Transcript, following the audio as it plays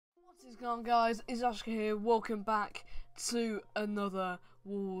What is going on, guys? It's Oscar here. Welcome back to another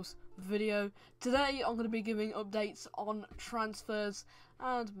Wolves video. Today I'm going to be giving updates on transfers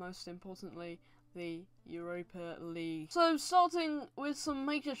and most importantly the Europa League. So starting with some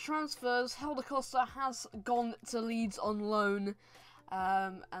major transfers, Costa has gone to Leeds on loan.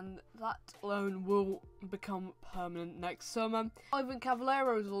 And that loan will become permanent next summer. Ivan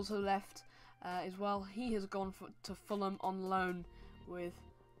Cavaleiro has also left as well. He has gone to Fulham on loan with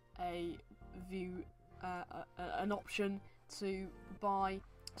a view, an option to buy.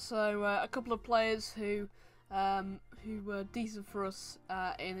 So a couple of players who were decent for us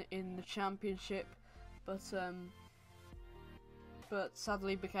in the Championship, but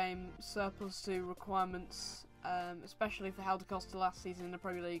sadly became surplus to requirements, especially for Costa last season in the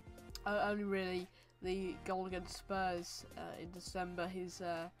Premier League. Only really the goal against Spurs in December, his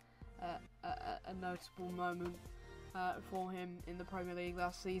a notable moment for him in the Premier League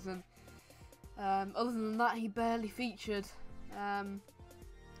last season. Other than that, he barely featured. And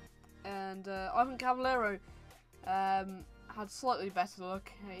Ivan Cavaleiro had slightly better luck.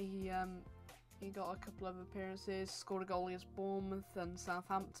 He got a couple of appearances, scored a goal against Bournemouth and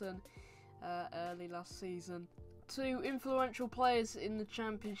Southampton early last season. Two influential players in the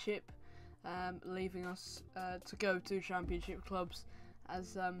Championship, leaving us to go to Championship clubs.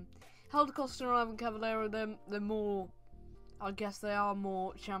 As Costa and Ivan Cavaleiro, they're more, I guess they are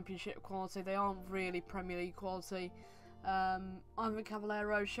more Championship quality. They aren't really Premier League quality. Ivan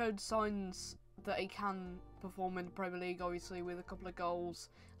Cavaleiro showed signs that he can perform in the Premier League, obviously with a couple of goals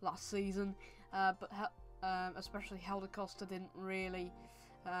last season, but especially Costa didn't really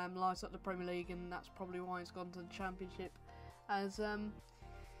light up the Premier League, and that's probably why he's gone to the Championship, as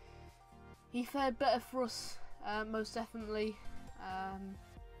he fared better for us, most definitely,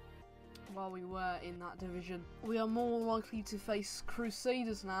 while we were in that division. We are more likely to face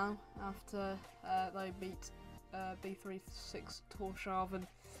Crusaders now after they beat B36 Hartshorne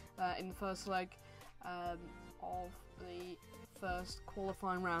in the first leg of the first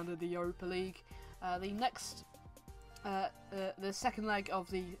qualifying round of the Europa League. The second leg of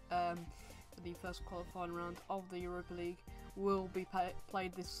the first qualifying round of the Europa League will be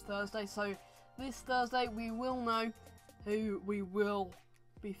played this Thursday. So this Thursday we will know who we will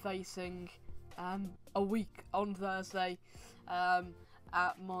be facing a week on Thursday at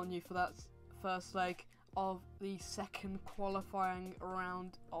Manu for that first leg of the second qualifying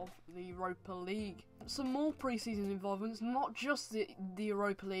round of the Europa League. Some more pre-season involvements, not just the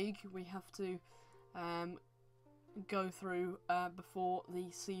Europa League we have to go through before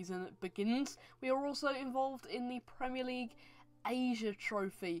the season begins. We are also involved in the Premier League Asia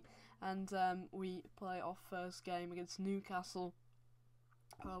Trophy, and we play our first game against Newcastle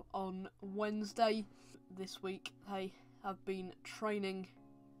on Wednesday this week. They have been training.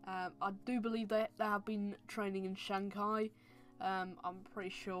 I do believe they have been training in Shanghai. I'm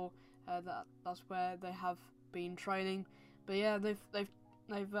pretty sure that's where they have been training. But yeah, they've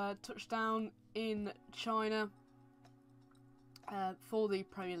touched down in China for the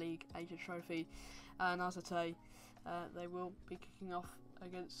Premier League Asia Trophy, and as I say, they will be kicking off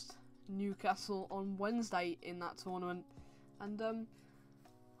against Newcastle on Wednesday in that tournament, and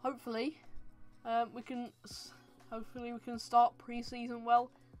hopefully we can start pre-season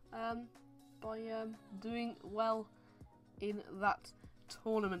well by doing well in that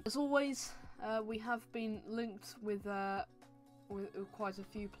tournament. As always, we have been linked with quite a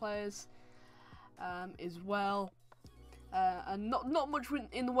few players as well, and not much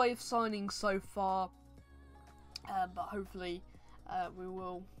in the way of signings so far, but hopefully we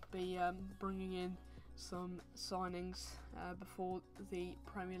will be bringing in some signings before the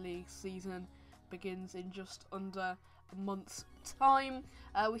Premier League season begins in just under a month's time.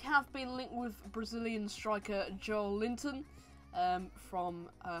 We have been linked with Brazilian striker Joel Linton from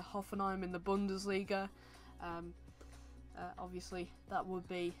Hoffenheim in the Bundesliga. Obviously that would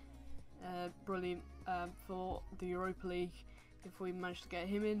be brilliant for the Europa League if we manage to get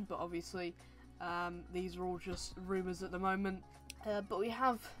him in, but obviously these are all just rumours at the moment. But we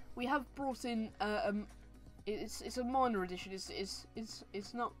have brought in it's a minor addition. It's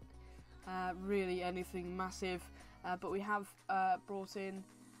not really anything massive, but we have brought in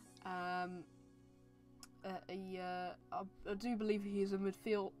I do believe he is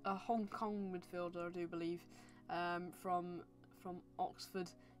a Hong Kong midfielder, I do believe, from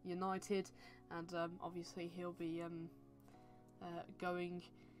Oxford United, and obviously he'll be going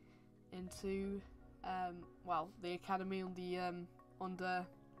into the academy on the under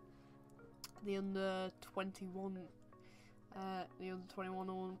 21 the under 21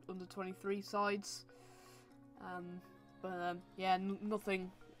 or under 23 sides, but yeah,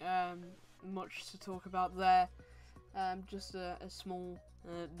 nothing much to talk about there. Just a small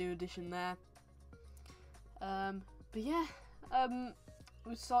new addition there. But yeah,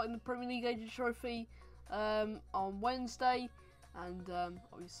 we're starting the Premier League Agent Trophy on Wednesday, and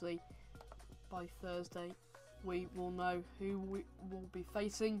obviously by Thursday we will know who we will be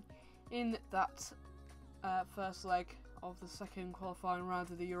facing in that first leg of the second qualifying round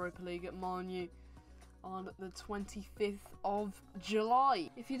of the Europa League at Molineux on the 25th of July.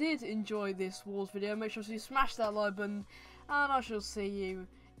 If you did enjoy this Wars video, make sure to smash that like button, and I shall see you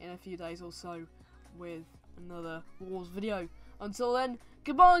in a few days or so with another Wars video. Until then,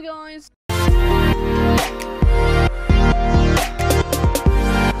 goodbye guys!